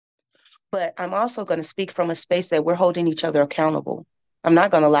But I'm also going to speak from a space that we're holding each other accountable. I'm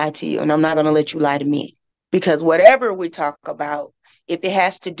not going to lie to you, and I'm not going to let you lie to me. Because whatever we talk about, if it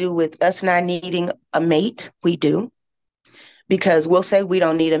has to do with us not needing a mate, we do. Because we'll say we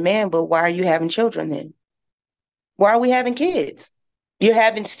don't need a man, but why are you having children then? Why are we having kids? You're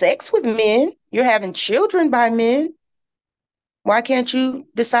having sex with men, you're having children by men. Why can't you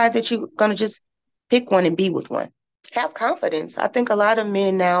decide that you're going to just pick one and be with one? Have confidence. I think a lot of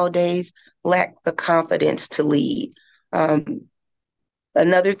men nowadays lack the confidence to lead. Um,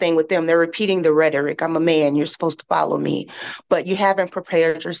 Another thing with them, they're repeating the rhetoric. I'm a man, you're supposed to follow me. But you haven't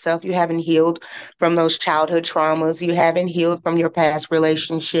prepared yourself. You haven't healed from those childhood traumas. You haven't healed from your past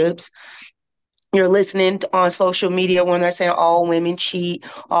relationships. You're listening on social media when they're saying all women cheat,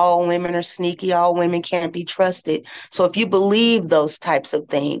 all women are sneaky, all women can't be trusted. So if you believe those types of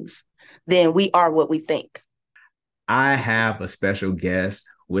things, then we are what we think. I have a special guest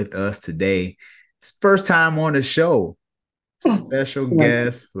with us today. It's first time on the show. Special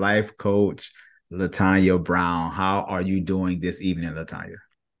guest, life coach, Latanya Brown. How are you doing this evening, Latanya?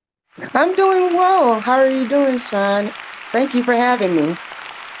 I'm doing well. How are you doing, Sean? Thank you for having me.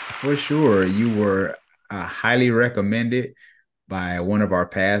 For sure. You were highly recommended by one of our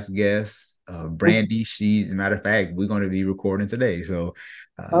past guests, Brandy. She, as a matter of fact, we're going to be recording today. So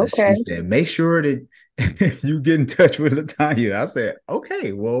Okay. she said, make sure that you get in touch with Latanya. I said,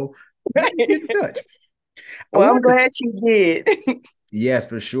 okay, well, let me get in touch. I Well, I'm wanted to, glad you did. yes,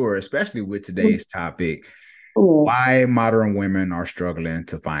 for sure, especially with today's topic, Yes. why modern women are struggling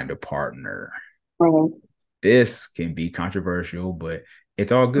to find a partner. Right. This can be controversial, but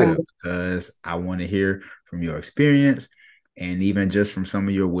it's all Right. good because I want to hear from your experience and even just from some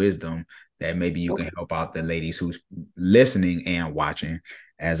of your wisdom that maybe you can help out the ladies who's listening and watching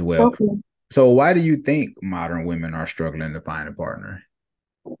as well. Okay. So, why do you think modern women are struggling to find a partner?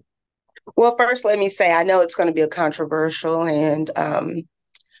 Well, first, let me say I know it's going to be a controversial, and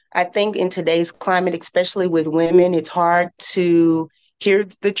I think in today's climate, especially with women, it's hard to hear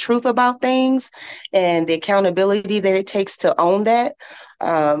the truth about things and the accountability that it takes to own that.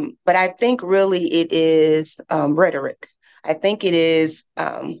 But I think really it is rhetoric. I think it is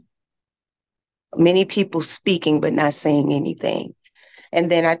many people speaking but not saying anything. And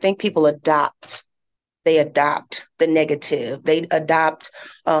then I think people adopt. They adopt the negative. They adopt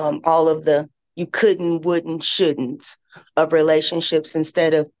all of the you couldn't, wouldn't, shouldn't of relationships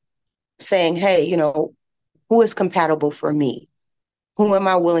instead of saying, hey, who is compatible for me? Who am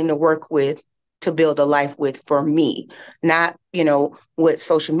I willing to work with to build a life with for me? Not, what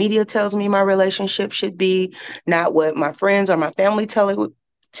social media tells me my relationship should be, not what my friends or my family tell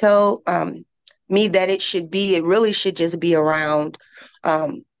me that it should be. It really should just be around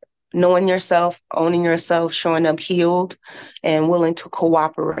um, knowing yourself, owning yourself, showing up healed and willing to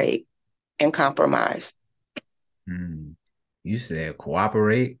cooperate and compromise. Hmm. You said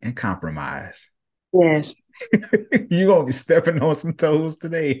cooperate and compromise. Yes. You're going to be stepping on some toes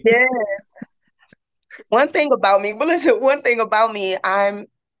today. Yes. One thing about me, but listen, one thing about me, I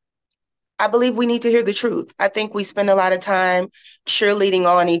believe we need to hear the truth. I think we spend a lot of time cheerleading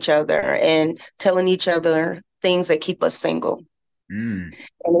on each other and telling each other things that keep us single. Mm,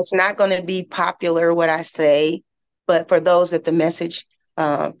 And it's not going to be popular what I say, but for those that the message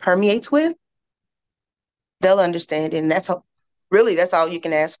permeates with, they'll understand. And that's all you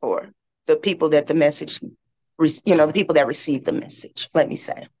can ask for. The people that the message, the people that receive the message, let me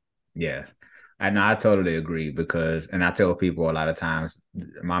say. yes. I know I totally agree because, and I tell people a lot of times,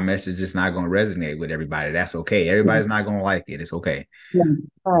 my message is not going to resonate with everybody. That's okay. Everybody's not going to like it. It's okay. Yeah.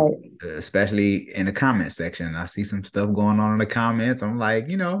 Right. Especially in the comment section. I see some stuff going on in the comments. I'm like,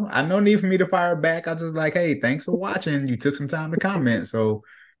 I no need for me to fire back. I just like, hey, thanks for watching. You took some time to comment. So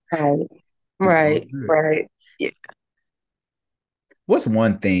Right. it's all Right. good. Right. Yeah. What's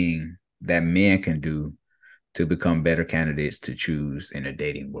one thing that men can do to become better candidates to choose in a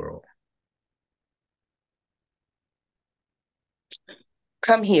dating world?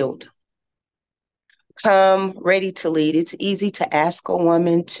 Come healed. Come ready to lead. It's easy to ask a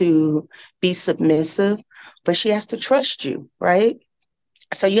woman to be submissive, but she has to trust you, right?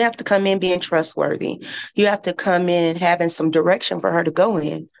 So you have to come in being trustworthy. You have to come in having some direction for her to go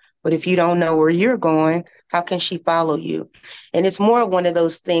in. But if you don't know where you're going, how can she follow you? And it's more one of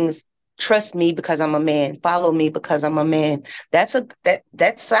those things, trust me because I'm a man, follow me because I'm a man.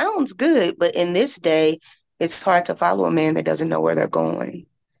 That sounds good, but in this day, it's hard to follow a man that doesn't know where they're going.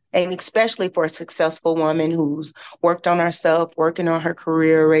 And especially for a successful woman who's worked on herself, working on her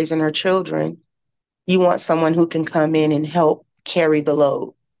career, raising her children, you want someone who can come in and help carry the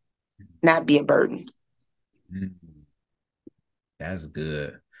load, not be a burden. Mm, that's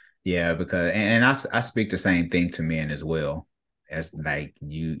good. Yeah, because I speak the same thing to men as well. As like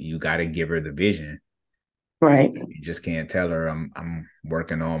you got to give her the vision. Right. You just can't tell her I'm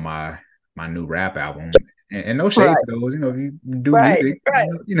working on my new rap album. And no shade Right. to those, if you do Right. music,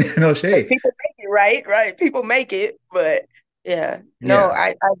 Right. no shade. People make it, right? Right. People make it, but yeah. No, Yeah.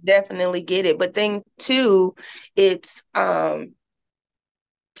 I definitely get it. But then too, it's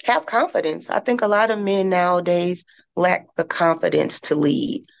have confidence. I think a lot of men nowadays lack the confidence to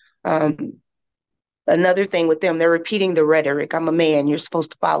lead. Um, Another thing with them, they're repeating the rhetoric. I'm a man, you're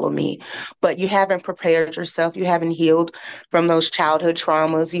supposed to follow me. But you haven't prepared yourself. You haven't healed from those childhood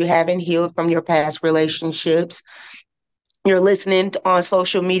traumas. You haven't healed from your past relationships. You're listening on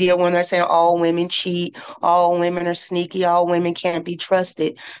social media when they're saying all women cheat, all women are sneaky, all women can't be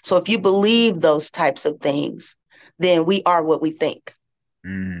trusted. So if you believe those types of things, then we are what we think.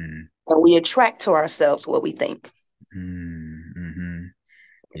 Mm, And we attract to ourselves what we think. mm-hmm.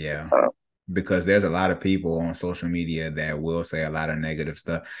 Yeah. So, Because there's a lot of people on social media that will say a lot of negative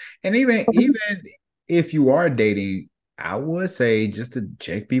stuff. And even if you are dating, I would say just to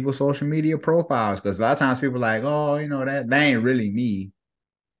check people's social media profiles, because a lot of times people are like, oh, that ain't really me.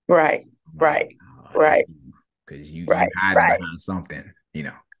 right, I'm like, right, oh, that's right, you. Because you right, hiding right. behind something.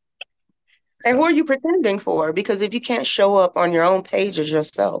 And So who are you pretending for? Because if you can't show up on your own page as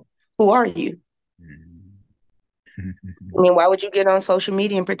yourself, who are you? I mean, why would you get on social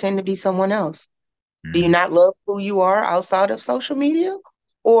media and pretend to be someone else? Do you mm, not love who you are outside of social media?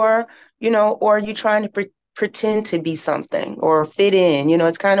 Or, or are you trying to pretend to be something or fit in?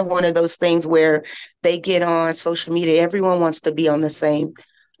 It's kind of one of those things where they get on social media. Everyone wants to be on the same,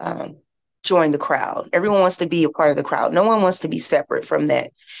 um, join the crowd. Everyone wants to be a part of the crowd. No one wants to be separate from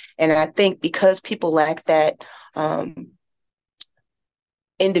that. And I think because people lack that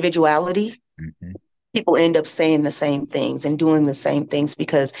individuality, mhm. people end up saying the same things and doing the same things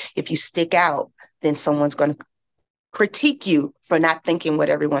because if you stick out, then someone's going to critique you for not thinking what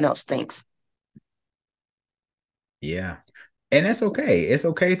everyone else thinks. Yeah. And that's okay. It's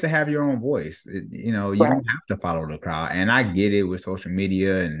okay to have your own voice. You Right. don't have to follow the crowd. And I get it with social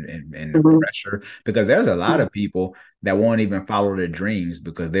media and the Mm-hmm. pressure, because there's a lot of people that won't even follow their dreams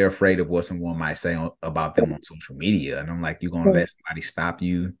because they're afraid of what someone might say about them on social media. And I'm like, you're going to let somebody stop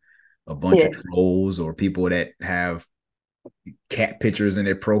you? A bunch of Yes. trolls or people that have cat pictures in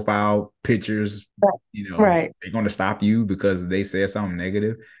their profile pictures, Right. Right. they're going to stop you because they said something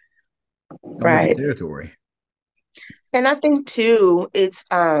negative. Come with the Right. territory. And I think too, it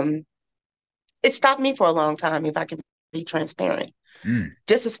stopped me for a long time, if I can be transparent. Mm,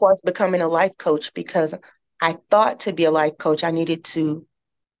 Just as far as becoming a life coach, because I thought to be a life coach, I needed to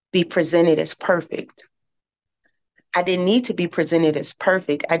be presented as perfect. I didn't need to be presented as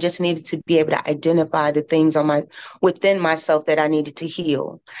perfect. I just needed to be able to identify the things within myself that I needed to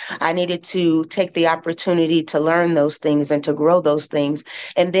heal. I needed to take the opportunity to learn those things and to grow those things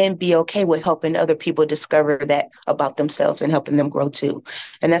and then be okay with helping other people discover that about themselves and helping them grow too.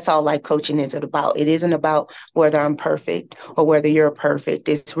 And that's all life coaching is about. It isn't about whether I'm perfect or whether you're perfect.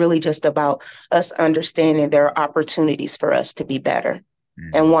 It's really just about us understanding there are opportunities for us to be better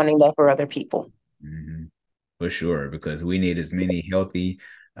and mm, wanting that for other people. mm. For sure, because we need as many healthy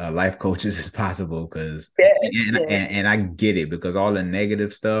life coaches as possible. Because Yes, and I get it, because all the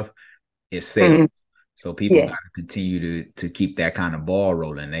negative stuff is sales. yes. So people got Yes. to continue to keep that kind of ball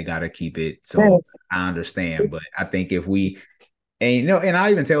rolling. They got to keep it. So Yes. I understand, but I think if we and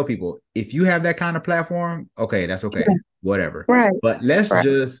I even tell people, if you have that kind of platform, okay, that's okay, whatever. Right. But let's Right.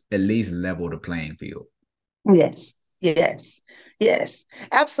 just at least level the playing field. Yes. Yes. Yes.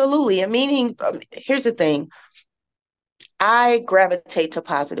 Absolutely. And meaning, here's the thing. I gravitate to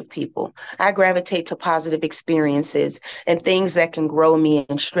positive people. I gravitate to positive experiences and things that can grow me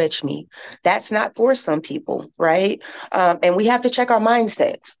and stretch me. That's not for some people, right? And we have to check our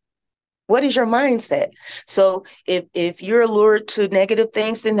mindsets. What is your mindset? So if you're lured to negative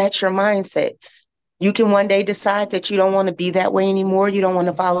things, then that's your mindset. You can one day decide that you don't want to be that way anymore. You don't want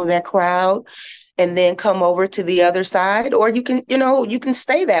to follow that crowd and then come over to the other side, or you can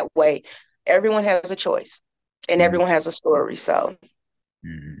stay that way. Everyone has a choice and Mm-hmm. everyone has a story. So,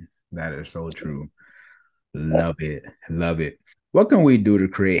 That is so true. Love it. Love it. What can we do to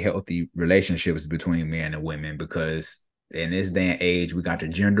create healthy relationships between men and women? Because in this day and age, we got the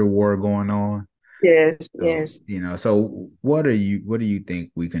gender war going on. yes, So, yes. so what do you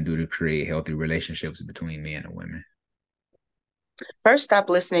think we can do to create healthy relationships between men and women? First, stop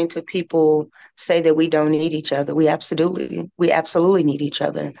listening to people say that we don't need each other. We absolutely need each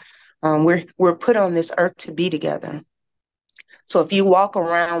other. We're put on this earth to be together. So if you walk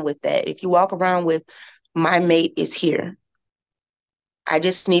around with that, if you walk around with my mate is here, I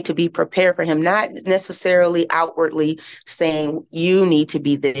just need to be prepared for him, not necessarily outwardly saying, you need to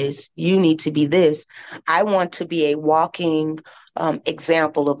be this, you need to be this. I want to be a walking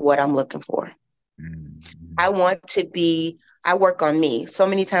example of what I'm looking for. I Mm-hmm. want to be, I work on me. So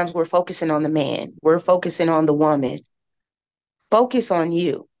many times we're focusing on the man, we're focusing on the woman. Focus on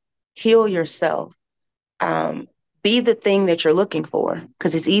you, heal yourself. Um, be the thing that you're looking for,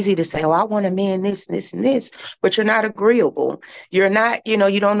 because it's easy to say, oh, I want a man this, this, and this, but you're not agreeable. You're not, you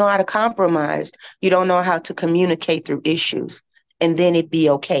don't know how to compromise. You don't know how to communicate through issues. And then it be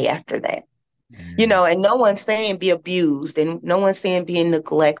okay after that. Mm-hmm. And no one's saying be abused and no one's saying being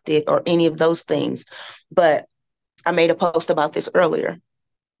neglected or any of those things. But I made a post about this earlier.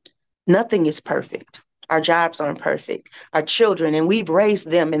 Nothing is perfect. Our jobs aren't perfect. Our children, and we've raised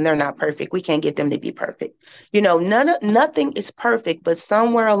them and they're not perfect. We can't get them to be perfect. Nothing is perfect, but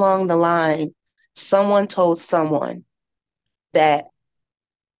somewhere along the line, someone told someone that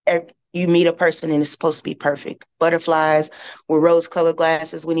you meet a person and it's supposed to be perfect. Butterflies with rose-colored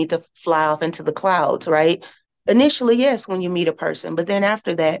glasses, we need to fly off into the clouds, right? Initially, yes, when you meet a person, but then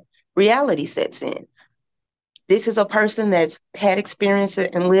after that, reality sets in. This is a person that's had experience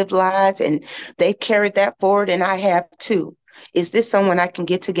and lived lives and they've carried that forward, and I have too. Is this someone I can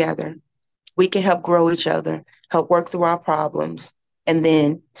get together? We can help grow each other, help work through our problems, and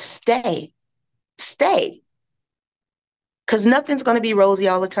then stay. Because nothing's going to be rosy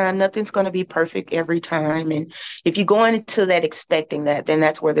all the time. Nothing's going to be perfect every time. And if you go into that expecting that, then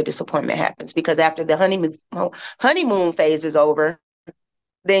that's where the disappointment happens. Because after the honeymoon phase is over,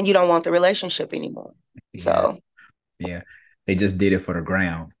 then you don't want the relationship anymore. Yeah. So, Yeah. They just did it for the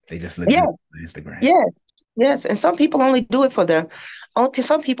ground. They just look yeah. good on Instagram. Yes, yes, and some people only do it for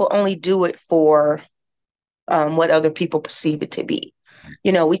some people only do it for what other people perceive it to be.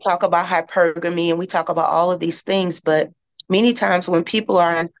 We talk about hypergamy and we talk about all of these things, but many times when people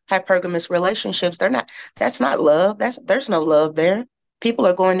are in hypergamous relationships, they're not. That's not love. There's no love there. People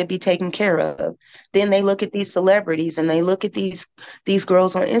are going to be taken care of. Then they look at these celebrities and they look at these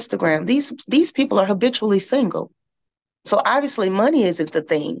girls on Instagram. These people are habitually single. So obviously, money isn't the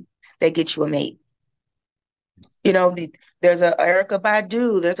thing that gets you a mate. You know, there's a Erica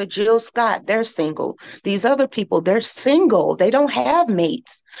Badu, there's a Jill Scott, they're single. These other people, they're single. They don't have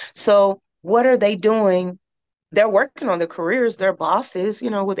mates. So what are they doing? They're working on their careers, they're bosses,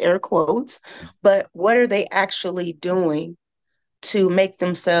 with air quotes. But what are they actually doing to make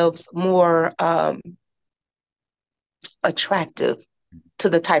themselves more attractive to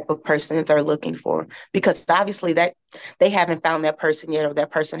the type of person that they're looking for? Because obviously that they haven't found that person yet, or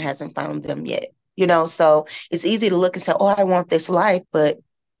that person hasn't found them yet. So it's easy to look and say, oh, I want this life, but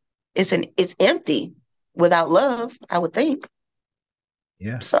it's empty without love, I would think.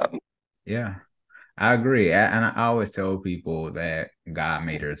 Yeah. So Yeah. I agree. And I always tell people that God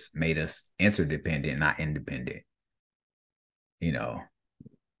made us interdependent, not independent. You know,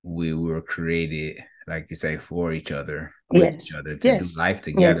 we were created, like you say, for each other, with each yes, other to do yes, life yes,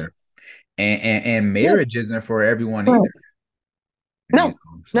 together. And yes. marriage isn't for everyone Right. either. No, no,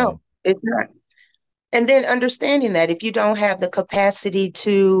 So it's not. And then understanding that if you don't have the capacity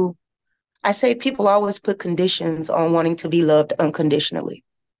to, I say people always put conditions on wanting to be loved unconditionally.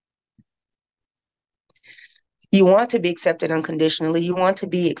 You want to be accepted unconditionally. You want to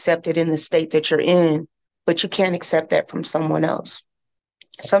be accepted in the state that you're in, but you can't accept that from someone else.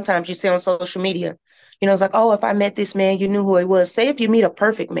 Sometimes you see on social media, it's like, oh, if I met this man, you knew who he was. Say if you meet a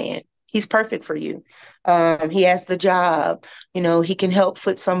perfect man, he's perfect for you. He has the job, he can help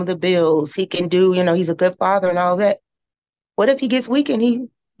foot some of the bills. He can do, he's a good father and all that. What if he gets weak and he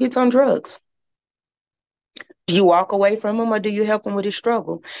gets on drugs? Do you walk away from him or do you help him with his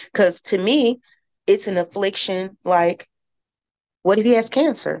struggle? Because to me, it's an affliction. Like, what if he has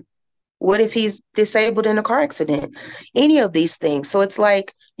cancer? What if he's disabled in a car accident? Any of these things. So it's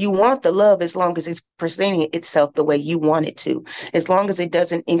like you want the love as long as it's presenting itself the way you want it to, as long as it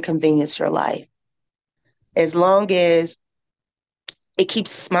doesn't inconvenience your life, as long as it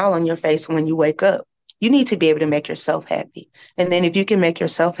keeps a smile on your face when you wake up. You need to be able to make yourself happy. And then if you can make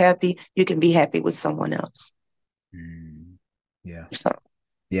yourself happy, you can be happy with someone else. mm, yeah, So,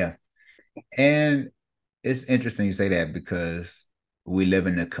 yeah. And it's interesting you say that because we live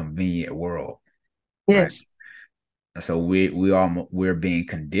in a convenient world, right? yes. So we're being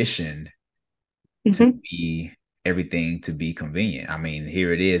conditioned to Hmm. be everything to be convenient. I mean,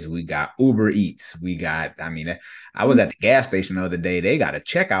 here it is. We got Uber Eats. I mean, I was at the gas station the other day. They got a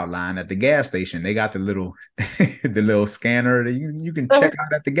checkout line at the gas station. They got the little the little scanner that you can check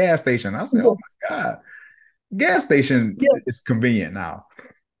out at the gas station. I said, oh Yes. my God, gas station Yes. is convenient now.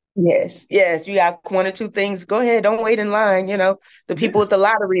 Yes, yes, you got one or two things. Go ahead, don't wait in line. The people Yeah. with the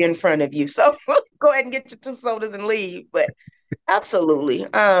lottery in front of you. So go ahead and get your two sodas and leave. But absolutely,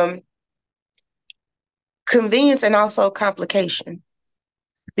 convenience and also complication.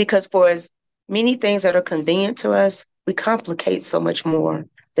 Because for as many things that are convenient to us, we complicate so much more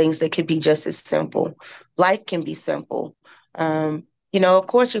things that could be just as simple. Life can be simple. Of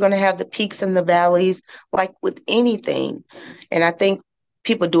course, you're going to have the peaks and the valleys, like with anything. And I think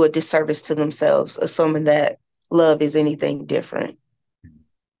people do a disservice to themselves, assuming that love is anything different.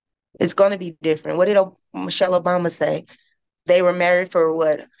 It's going to be different. What did Michelle Obama say? They were married for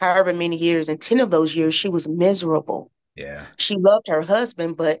what, however many years, and 10 of those years she was miserable. Yeah. She loved her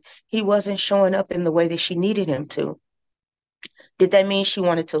husband, but he wasn't showing up in the way that she needed him to. Did that mean she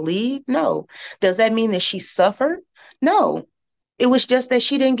wanted to leave? No. Does that mean that she suffered? No. It was just that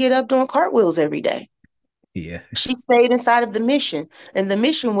she didn't get up doing cartwheels every day. Yeah. She stayed inside of the mission, and the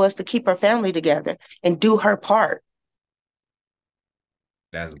mission was to keep her family together and do her part.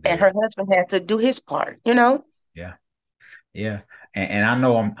 That's And good. her husband had to do his part. Yeah. Yeah. And I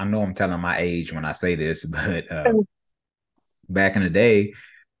know I'm telling my age when I say this, but back in the day,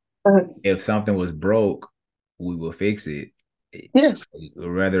 if something was broke, we would fix it. Yes,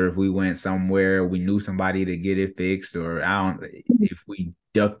 Rather if we went somewhere, we knew somebody to get it fixed, or I don't if we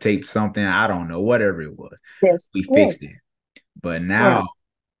duct taped something, I don't know, whatever it was, yes, we fixed yes, it. But right, now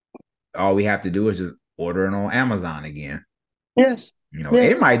all we have to do is just order it on Amazon again. yes, It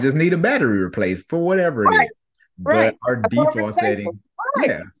yes, might just need a battery replaced for whatever it is. right, But right. our A default conversation, setting, right.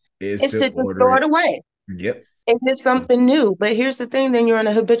 yeah, is It's to to just order throw it. it away. Yep. It's just something new. But here's the thing, then you're in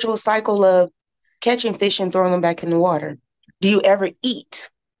a habitual cycle of catching fish and throwing them back in the water. Do you ever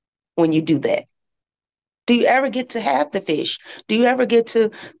eat when you do that? Do you ever get to have the fish? Do you ever get to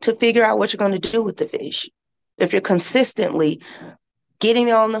figure out what you're going to do with the fish? If you're consistently getting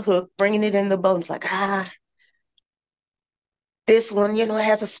it on the hook, bringing it in the boat, it's like, this one, it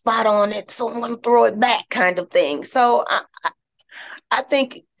has a spot on it, so I'm going to throw it back kind of thing. So I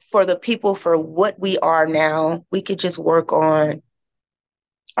think for the people, for what we are now, we could just work on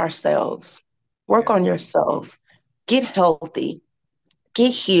ourselves. Work Yeah. on yourself. Get healthy.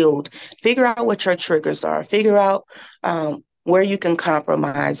 Get healed. Figure out what your triggers are. Figure out where you can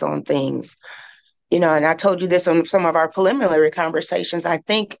compromise on things. And I told you this on some of our preliminary conversations. I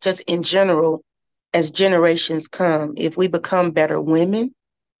think just in general, as generations come, if we become better women,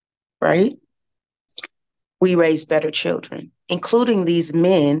 right, we raise better children, including these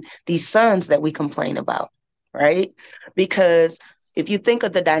men, these sons that we complain about, right? Because if you think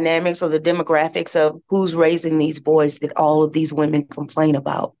of the dynamics or the demographics of who's raising these boys that all of these women complain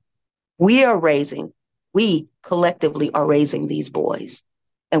about, we are raising, we collectively are raising these boys,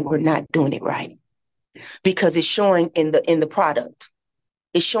 and we're not doing it right because it's showing in the product.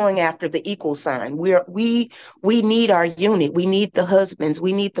 It's showing after the equal sign. We need our unit. We need the husbands.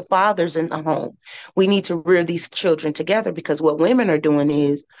 We need the fathers in the home. We need to rear these children together because what women are doing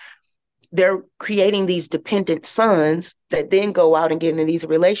is they're creating these dependent sons that then go out and get into these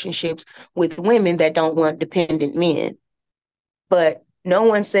relationships with women that don't want dependent men. But no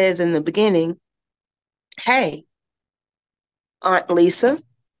one says in the beginning, hey, Aunt Lisa,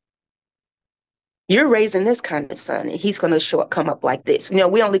 you're raising this kind of son, and he's going to come up like this.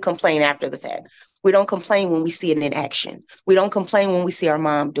 We only complain after the fact. We don't complain when we see it in action. We don't complain when we see our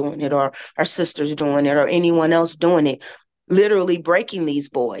mom doing it or our sisters doing it or anyone else doing it, literally breaking these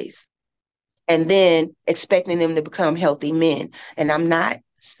boys and then expecting them to become healthy men. And I'm not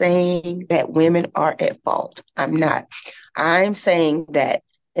saying that women are at fault. I'm not. I'm saying that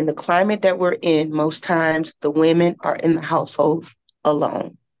in the climate that we're in, most times the women are in the households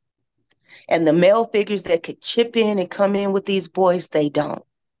alone. And the male figures that could chip in and come in with these boys, they don't.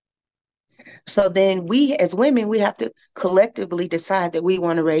 So then we, as women, we have to collectively decide that we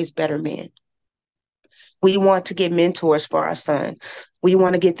want to raise better men. We want to get mentors for our son. We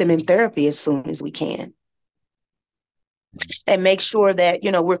want to get them in therapy as soon as we can and make sure that,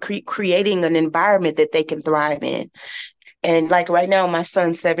 we're creating an environment that they can thrive in. And like right now, my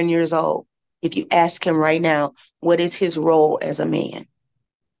son's 7 years old. If you ask him right now, what is his role as a man,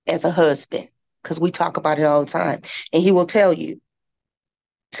 as a husband? Because we talk about it all the time. And he will tell you,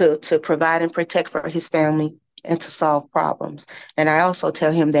 to provide and protect for his family and to solve problems. And I also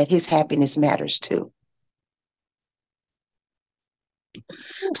tell him that his happiness matters too.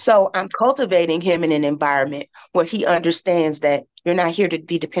 So I'm cultivating him in an environment where he understands that you're not here to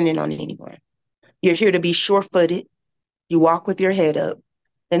be dependent on anyone. You're here to be sure footed. You walk with your head up.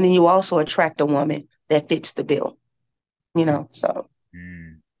 And then you also attract a woman that fits the bill, so.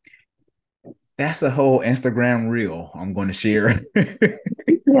 Mm. That's a whole Instagram reel I'm going to share.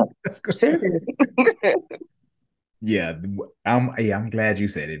 Yeah, That's good. serious. Yeah, I'm glad you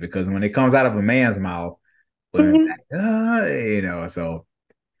said it because when it comes out of a man's mouth, women Mhm. like, so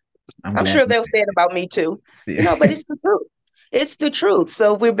I'm I'm glad sure you they'll say it about me too. said But it. it's the truth. It's the truth.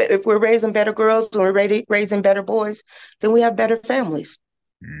 So if we're raising better girls and we're raising better boys, then we have better families.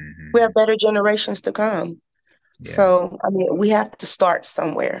 We have Hmm. better generations to come. Yeah, So I mean, we have to start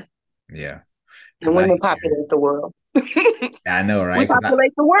somewhere, yeah. and Because I women hear, populate the world. I know, We right? Because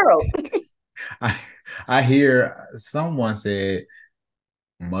populate the world I, I hear someone said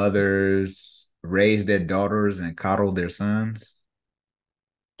mothers raise their daughters and coddle their sons.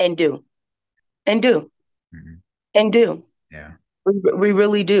 and do and do Mhm. and do. Yeah. We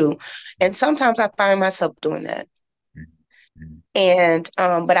really do. And sometimes I find myself doing that. Mhm. And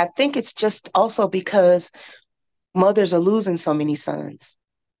but I think it's just also because mothers are losing so many sons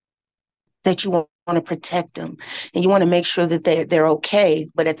that you want to protect them and you want to make sure that they're okay.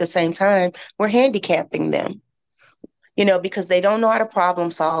 But at the same time, we're handicapping them, because they don't know how to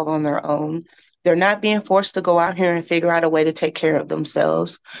problem solve on their own. They're not being forced to go out here and figure out a way to take care of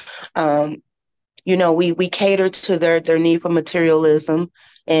themselves. Um, we cater to their need for materialism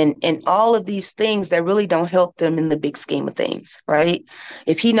and all of these things that really don't help them in the big scheme of things, right?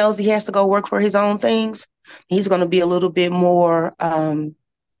 If he knows he has to go work for his own things, he's going to be a little bit more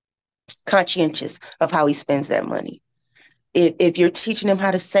conscientious of how he spends that money. If you're teaching them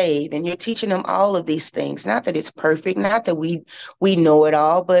how to save and you're teaching them all of these things, not that it's perfect, not that we know it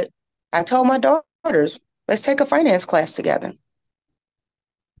all, but I told my daughters, let's take a finance class together.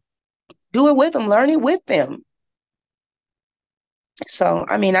 Do it with them, learn it with them. So,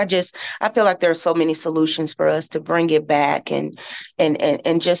 I mean, I feel like there are so many solutions for us to bring it back and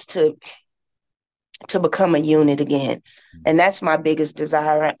just to become a unit again. And that's my biggest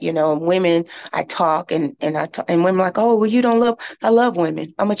desire. Women, I talk and women are like, oh, well, you don't love, I love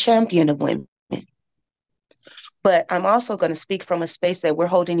women. I'm a champion of women. But I'm also going to speak from a space that we're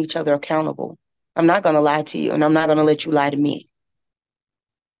holding each other accountable. I'm not going to lie to you and I'm not going to let you lie to me.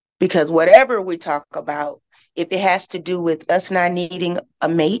 Because whatever we talk about, if it has to do with us not needing a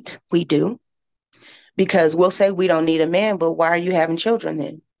mate, we do. Because we'll say we don't need a man, but why are you having children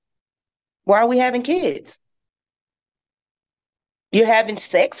then? Why are we having kids? You're having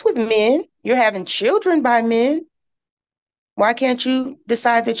sex with men, you're having children by men. Why can't you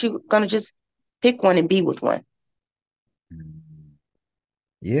decide that you're going to just pick one and be with one?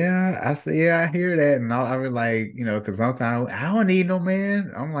 Yeah, I say, yeah, I hear that. And I was like, because sometimes I don't need no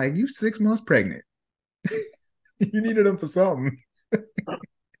man. I'm like, you 6 months pregnant. You needed them for something.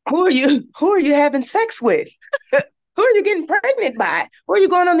 Who are you having sex with? Who are you getting pregnant by? Who are you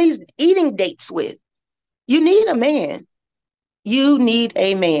going on these eating dates with? You need a man. You need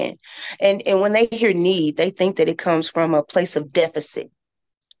a man. And when they hear need, they think that it comes from a place of deficit.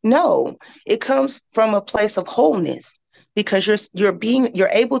 No, it comes from a place of wholeness because you're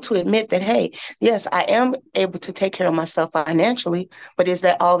able to admit that, hey, yes, I am able to take care of myself financially, but is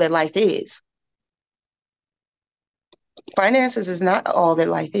that all that life is? Finances is not all that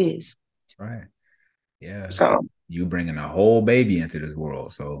life is. That's right. Yeah. So, You bringing a whole baby into this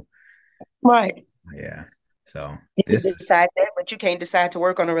world. So, right. yeah. So, You can this is decide that, but you can't decide to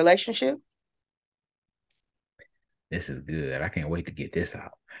work on a relationship. this is good. I can't wait to get this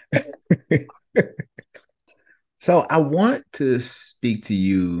out. So, I want to speak to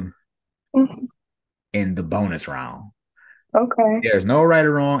you Mhm. in the bonus round. Okay. There's no right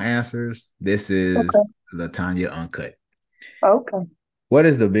or wrong answers. This Okay. is Latanya Uncut. Okay. What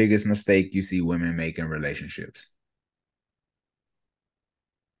is the biggest mistake you see women make in relationships?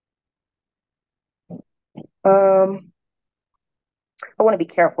 Um, I want to be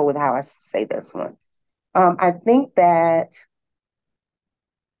careful with how I say this one. I think that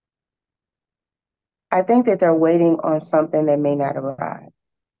they're waiting on something that may not arrive.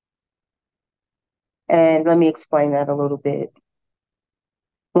 And let me explain that a little bit.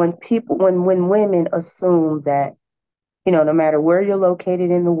 When women assume that, no matter where you're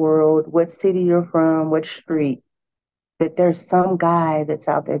located in the world, what city you're from, what street, that there's some guy that's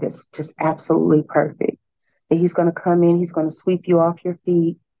out there that's just absolutely perfect. That he's going to come in, he's going to sweep you off your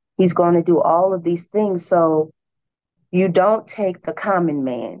feet, he's going to do all of these things. So you don't take the common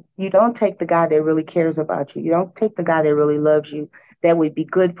man. You don't take the guy that really cares about you. You don't take the guy that really loves you, that would be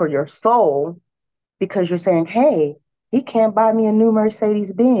good for your soul, because you're saying, hey, he can't buy me a new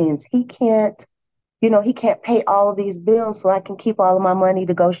Mercedes Benz. He can't pay all of these bills so I can keep all of my money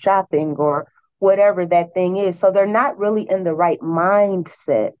to go shopping or whatever that thing is. So they're not really in the right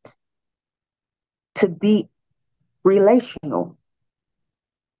mindset to be relational.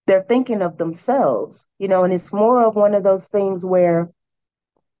 they're thinking of themselves, and it's more of one of those things where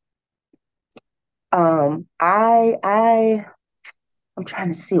I I'm trying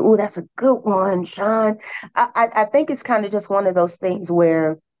to see. Oh, that's a good one, Sean. I think it's kind of just one of those things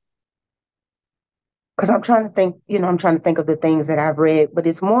where, because I'm trying to think, I'm trying to think of the things that I've read, but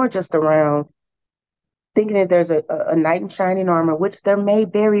it's more just around thinking that there's a knight in shining armor, which there may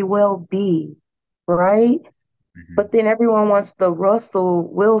very well be, right? Mm-hmm. But then everyone wants the Russell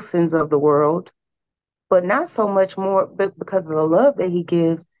Wilsons of the world, but not so much more, but because of the love that he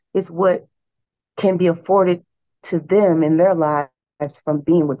gives, is what can be afforded to them in their lives from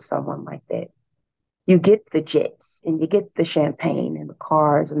being with someone like that. You get the jets and you get the champagne and the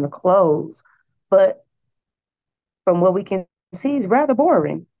cars and the clothes, but from what we can see, it's rather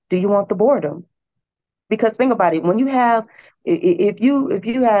boring. Do you want the boredom? Because think about it, when you have, if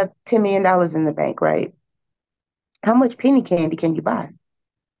you have $10 million in the bank, right? How much penny candy can you buy?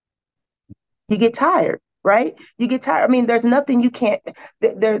 You get tired, right? You get tired. I mean, there's nothing you can't.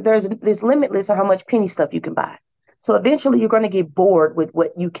 There's limitless on how much penny stuff you can buy. So eventually, you're going to get bored with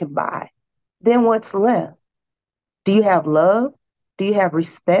what you can buy. Then what's left? Do you have love? Do you have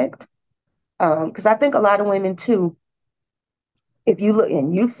respect? Because I think a lot of women too, if you look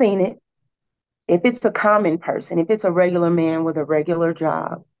and you've seen it, if it's a common person, if it's a regular man with a regular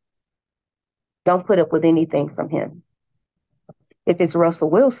job, don't put up with anything from him. If it's Russell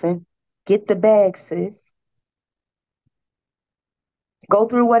Wilson, get the bag, sis. Go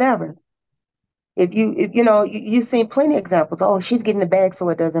through whatever. If you've seen plenty of examples. Oh, she's getting the bag, so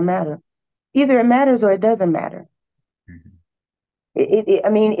it doesn't matter. Either it matters or it doesn't matter. Mm-hmm. I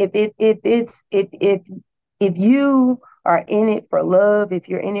mean, if you are in it for love, if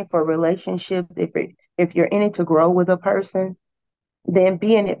you're in it for relationship, if you're in it to grow with a person, then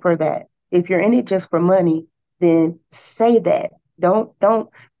be in it for that. If you're in it just for money, then say that. Don't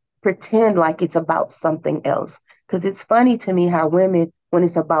pretend like it's about something else. Because it's funny to me how women, when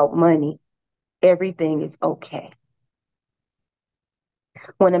it's about money, everything is okay.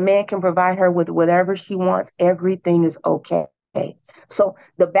 When a man can provide her with whatever she wants, everything is okay. So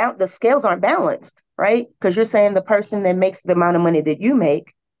the scales aren't balanced, right? Because you're saying the person that makes the amount of money that you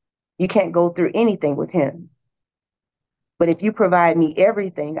make, you can't go through anything with him. But if you provide me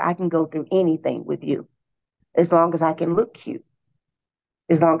everything, I can go through anything with you as long as I can look cute,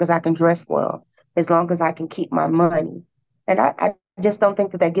 as long as I can dress well, as long as I can keep my money. And I just don't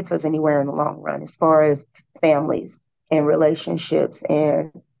think that that gets us anywhere in the long run as far as families and relationships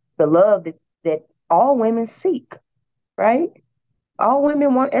and the love that all women seek, right? All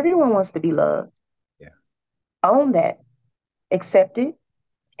women want, everyone wants to be loved. Yeah. Own that, accept it,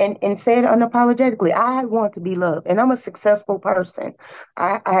 and say it unapologetically. I want to be loved, and I'm a successful person.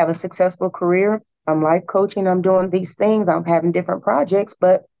 I have a successful career. I'm life coaching. I'm doing these things. I'm having different projects,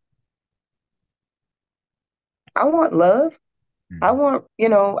 but I want love. I Mm-hmm. want,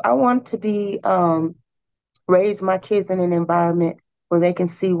 I want to be raise my kids in an environment where they can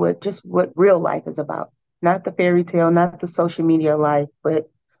see what real life is about. Not the fairy tale, not the social media life, but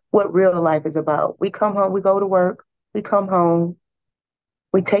what real life is about. We come home, we go to work, we come home,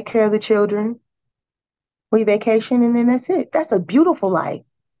 we take care of the children, we vacation, and then that's it. That's a beautiful life.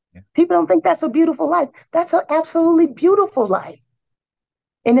 Yeah. People don't think that's a beautiful life. That's an absolutely beautiful life.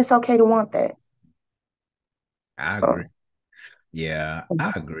 And it's okay to want that. I agree. So, Yeah,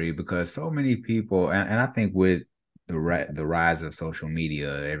 I agree because so many people, and I think with the rise of social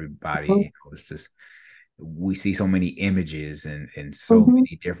media, everybody, mhm, it's just we see so many images and so mhm,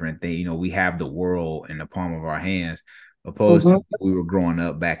 many different things. We have the world in the palm of our hands, opposed to mhm, when we were growing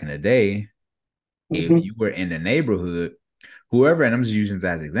up back in the day. If mhm. you were in the neighborhood, whoever, and I'm just using this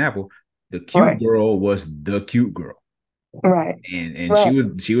as an example, the cute Right, girl was the cute girl. right, And she right, was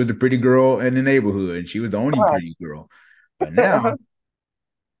the pretty girl in the neighborhood, and she was the only right. pretty girl. But now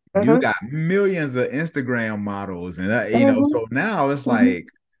you Mhm, got millions of Instagram models, and mhm, so now it's mhm. like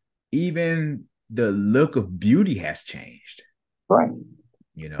even the look of beauty has changed. Right.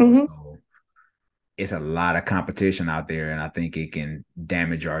 Mhm, So it's a lot of competition out there, and I think it can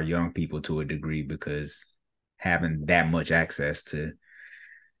damage our young people to a degree because having that much access to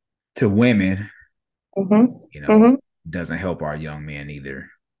women, mhm, you know, mhm. doesn't help our young men either.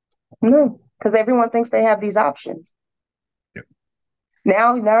 No, because everyone thinks they have these options. Yep.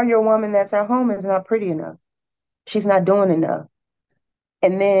 Now your woman that's at home is not pretty enough. She's not doing enough.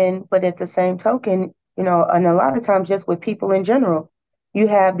 And then, but at the same token, and a lot of times just with people in general, you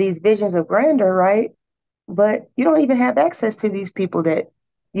have these visions of grandeur, right? But you don't even have access to these people that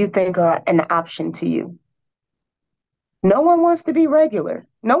you think are an option to you. No one wants to be regular.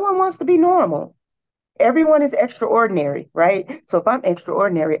 No one wants to be normal. Everyone is extraordinary, right? So if I'm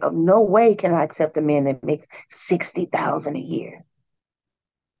extraordinary, of no way can I accept a man that makes 60,000 a year.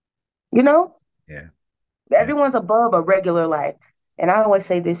 You know, Yeah. Yeah. everyone's above a regular life. And I always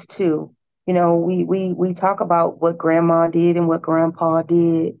say this too. We talk about what grandma did and what grandpa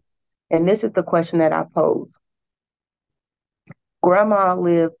did. And this is the question that I pose. Grandma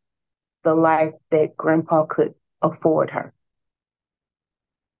lived the life that grandpa could afford her.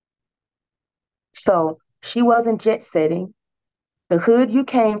 So she wasn't jet setting. The hood you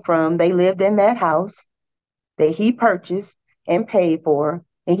came from, they lived in that house that he purchased and paid for,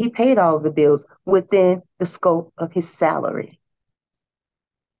 and he paid all of the bills within the scope of his salary.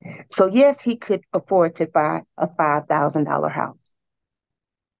 So yes, he could afford to buy a $5,000 house,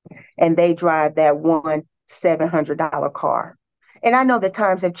 and they drive that one $700 car. And I know the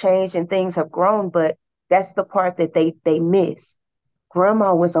times have changed and things have grown, but that's the part that they miss.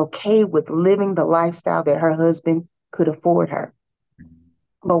 Grandma was okay with living the lifestyle that her husband could afford her.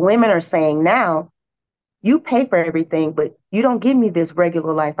 But women are saying now, you pay for everything, but you don't give me this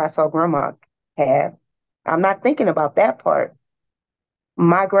regular life I saw grandma have. I'm not thinking about that part.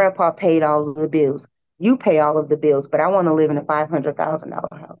 My grandpa paid all of the bills. You pay all of the bills, but I want to live in a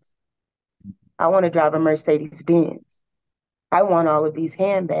 $500,000 house. I want to drive a Mercedes Benz. I want all of these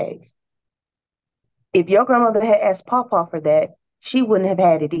handbags. If your grandmother had asked Papa for that, she wouldn't have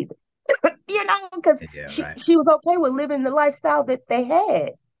had it either. Because Yeah. she, Right. she was okay with living the lifestyle that they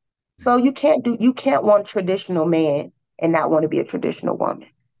had. So you can't want a traditional man and not want to be a traditional woman.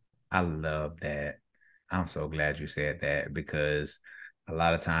 I love that. I'm so glad you said that because a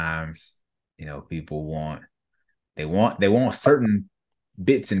lot of times, people they want certain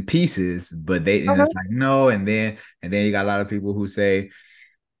bits and pieces, but it's Uh-huh. like no, and then you got a lot of people who say,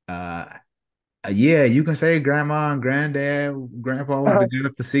 uh, yeah, you can say grandma and grandpa was Uh-huh.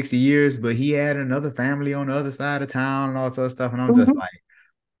 together for 60 years, but he had another family on the other side of town and all sorts of stuff. And I'm just Mhm. like,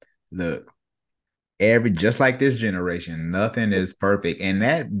 look, just like this generation, nothing is perfect. And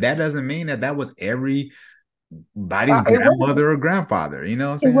that doesn't mean that was everybody's It wasn't. grandmother or grandfather. You know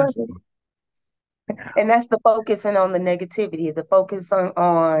what It I'm saying? wasn't. And that's the focusing on the negativity, the focus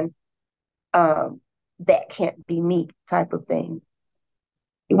on that can't be me type of thing.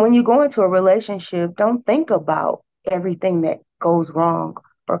 When you go into a relationship, don't think about everything that goes wrong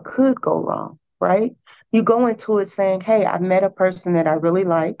or could go wrong, right? You go into it saying, hey, I met a person that I really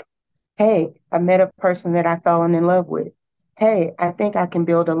like. Hey, I met a person that I fell in love with. Hey, I think I can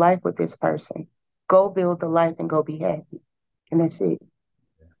build a life with this person. Go build the life and go be happy. And that's it.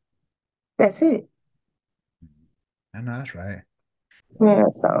 That's it. I know that's right. Yeah.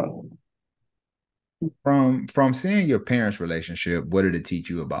 So From seeing your parents' relationship, what did it teach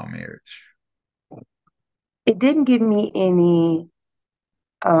you about marriage? it didn't give me any,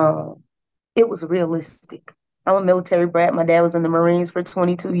 um, it was realistic. I'm a military brat. My dad was in the Marines for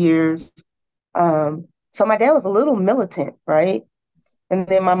 22 years. So my dad was a little militant, right? And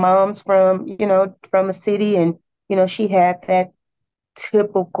then my mom's from a city, and she had that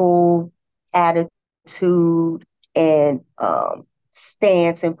typical attitude and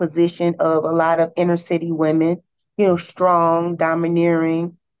stance and position of a lot of inner city women, strong,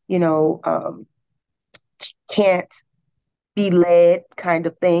 domineering, you know, um, can't be led kind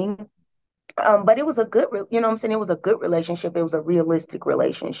of thing. But it was a good, I'm saying? It was a good relationship. It was a realistic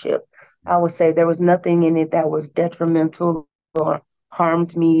relationship. I would say there was nothing in it that was detrimental or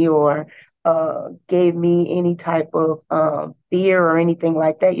harmed me or gave me any type of fear or anything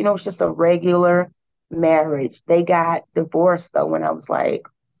like that. It's just a regular marriage. They got divorced though when I was like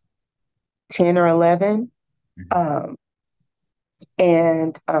 10 or 11. Mhm. Um,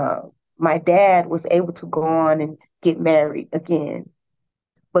 and my dad was able to go on and get married again.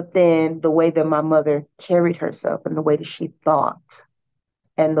 But then the way that my mother carried herself and the way that she thought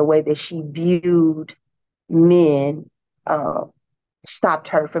and the way that she viewed men uh, stopped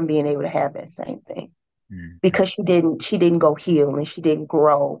her from being able to have that same thing Mhm. because she didn't go heal and she didn't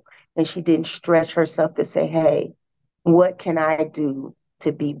grow and she didn't stretch herself to say, hey, what can I do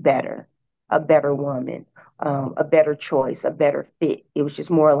to be better, a better woman, a better choice, a better fit? It was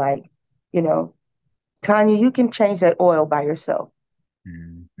just more like, you know, Tanya, you can change that oil by yourself.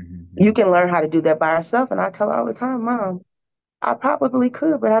 Mhm. You Mhm. can learn how to do that by yourself. And I tell her all the time, Mom, I probably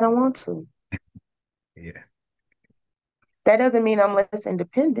could, but I don't want to. Yeah. That doesn't mean I'm less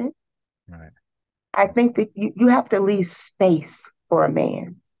independent. Right. I think that you have to leave space for a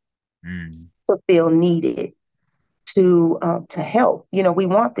man Mm. to feel needed, to help. We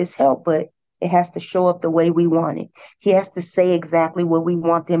want this help, but it has to show up the way we want it. He has to say exactly what we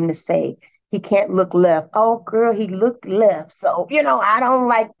want him to say. He can't look left. Oh, girl, he looked left. So, I don't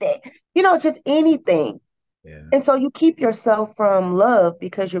like that. Just anything. Yeah. And so you keep yourself from love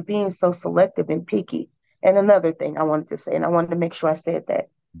because you're being so selective and picky. And another thing I wanted to say, and I wanted to make sure I said that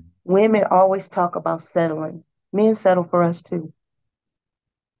women always talk about settling. Men settle for us too.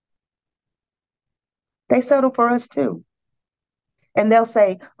 They settle for us too. And they'll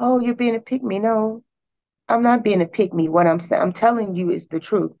say, oh, you're being a pick me. No, I'm not being a pick me. What I'm saying, I'm telling you is the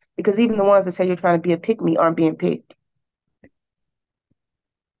truth. Because even the ones that say you're trying to be a pick me aren't being picked.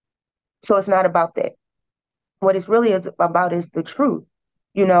 So it's not about that. What it's really is about is the truth.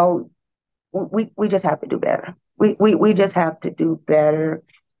 You know, we just have to do better. We just have to do better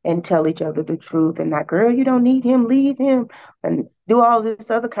and tell each other the truth and not, girl, you don't need him, leave him, and do all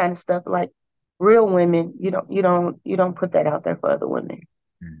this other kind of stuff. Like real women, you don't put that out there for other women.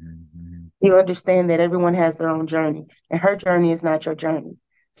 Mm-hmm. You understand that everyone has their own journey, and her journey is not your journey.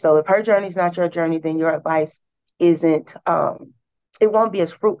 So if her journey is not your journey, then your advice isn't. It won't be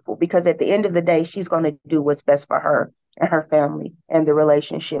as fruitful because at the end of the day, she's going to do what's best for her and her family and the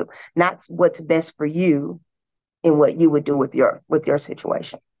relationship, not what's best for you and what you would do with your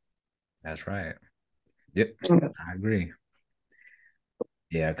situation. That's right. Yep. Mhm. I agree.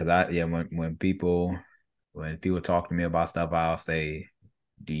 Yeah, because when people talk to me about stuff, I'll say,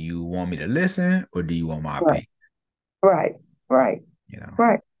 do you want me to listen or do you want my Right, opinion? right, right, You know,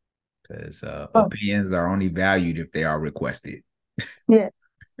 right. because Oh, opinions are only valued if they are requested. yes,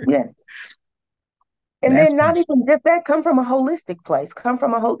 yes. And Last then not question. even just that, come from a holistic place, come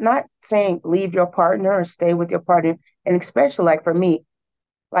from a whole, not saying leave your partner or stay with your partner. And especially like for me,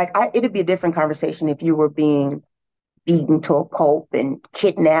 it'd be a different conversation if you were being beaten to a pulp and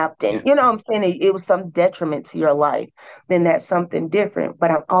kidnapped and Yeah. you know what I'm saying it was some detriment to your life, then that's something different.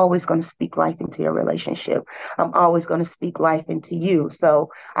 But I'm always going to speak life into your relationship. I'm always going to speak life into you. So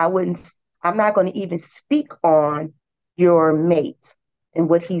I'm not going to even speak on your mate and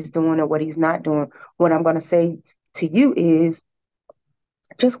what he's doing or what he's not doing. What I'm going to say to you is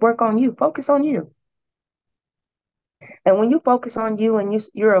just work on you, focus on you. And when you focus on you and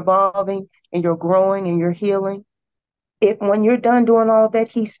you're evolving and you're growing and you're healing, if when you're done doing all that,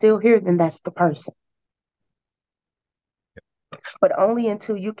 he's still here, then that's the person. But only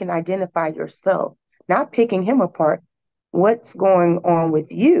until you can identify yourself, not picking him apart, what's going on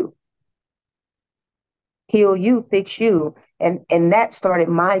with you, heal you, fix you. And that started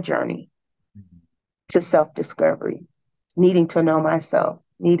my journey to self-discovery, needing to know myself,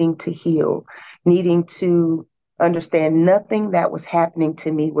 needing to heal, needing to understand nothing that was happening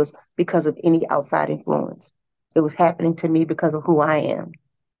to me was because of any outside influence. It was happening to me because of who I am.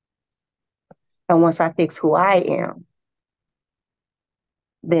 And once I fix who I am,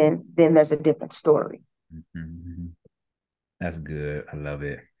 then there's a different story. Mm-hmm. That's good. I love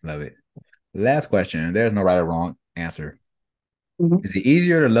it. Love it. Last question. There's no right or wrong answer. Mhm. Is it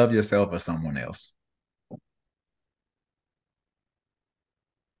easier to love yourself or someone else?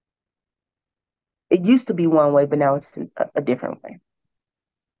 It used to be one way, but now it's a different way.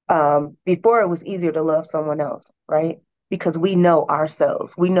 Before it was easier to love someone else, right? Because we know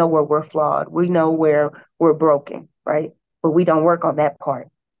ourselves. We know where we're flawed. We know where we're broken, right? But we don't work on that part.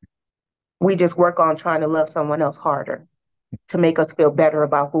 We just work on trying to love someone else harder to make us feel better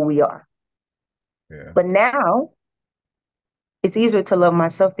about who we are. Yeah. But now it's easier to love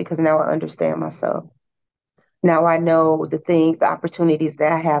myself because now I understand myself. Now I know the things, the opportunities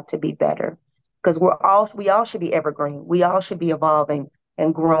that I have to be better. Because we all should be evergreen. We all should be evolving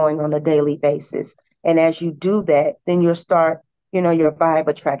and growing on a daily basis. And as you do that, then you'll start, your vibe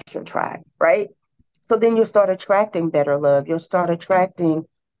attracts your tribe, right? So then you'll start attracting better love. You'll start attracting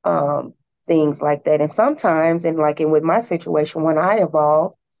um, things like that. And sometimes, and like with my situation, when I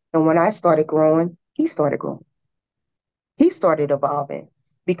evolved and when I started growing, he started growing. He started evolving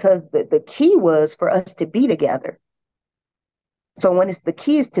because the key was for us to be together. So when it's the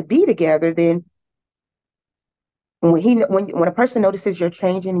key is to be together, then when a person notices you're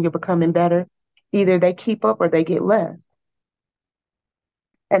changing and you're becoming better, either they keep up or they get less.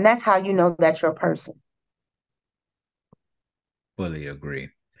 And that's how you know that's your person. Fully agree.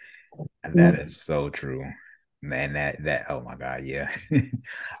 And that Mhm. is so true. Man, that oh my God, yeah.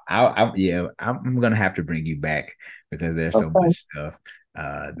 I'm gonna have to bring you back because there's so Okay. much stuff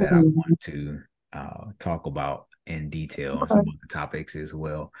that I Mhm. want to talk about in detail on some Okay. other topics as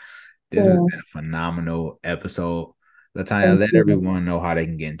well. This has Yeah. been a phenomenal episode. Latanya, Thank let you. everyone know how they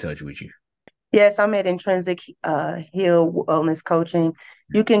can get in touch with you. Yes, I'm at Intrinsic Heal Wellness Coaching.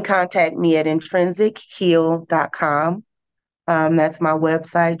 You can contact me at intrinsicheal.com. That's my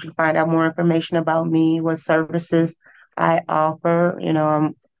website. You find out more information about me, what services I offer.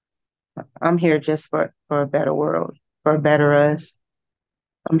 I'm here just for a better world, for a better us.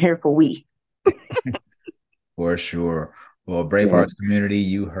 I'm here for we. For sure. Well, Yeah. Bravehearts community,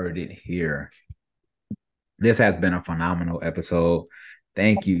 you heard it here. This has been a phenomenal episode.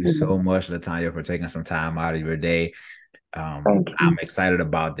 Thank you Mhm. so much, Latanya, for taking some time out of your day. Thank I'm you. excited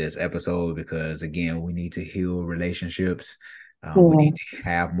about this episode because, again, we need to heal relationships. We Yeah. need to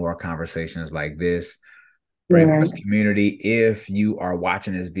have more conversations like this. Yeah. Bravehearts community, if you are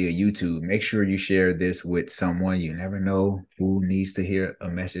watching this via YouTube, make sure you share this with someone. You never know who needs to hear a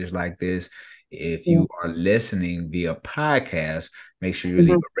message like this. If Yeah. you are listening via podcast, make sure you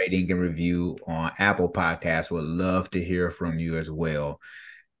leave Mhm. a rating and review on Apple Podcasts. Would love to hear from you as well.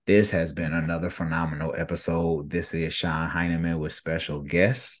 This has been another phenomenal episode. This is Sean Heineman with special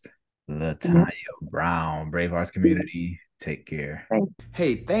guest Yeah. Latanya Brown. Bravehearts community, take care. Thank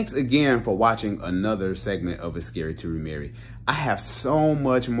Hey, thanks again for watching another segment of It's Scary to Remarry. I have so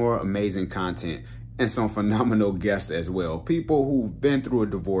much more amazing content and some phenomenal guests as well. People who've been through a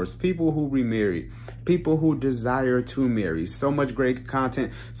divorce, people who remarried, people who desire to marry. So much great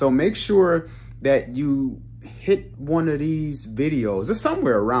content. So make sure that you hit one of these videos. It's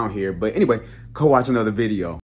somewhere around here. But anyway, go watch another video.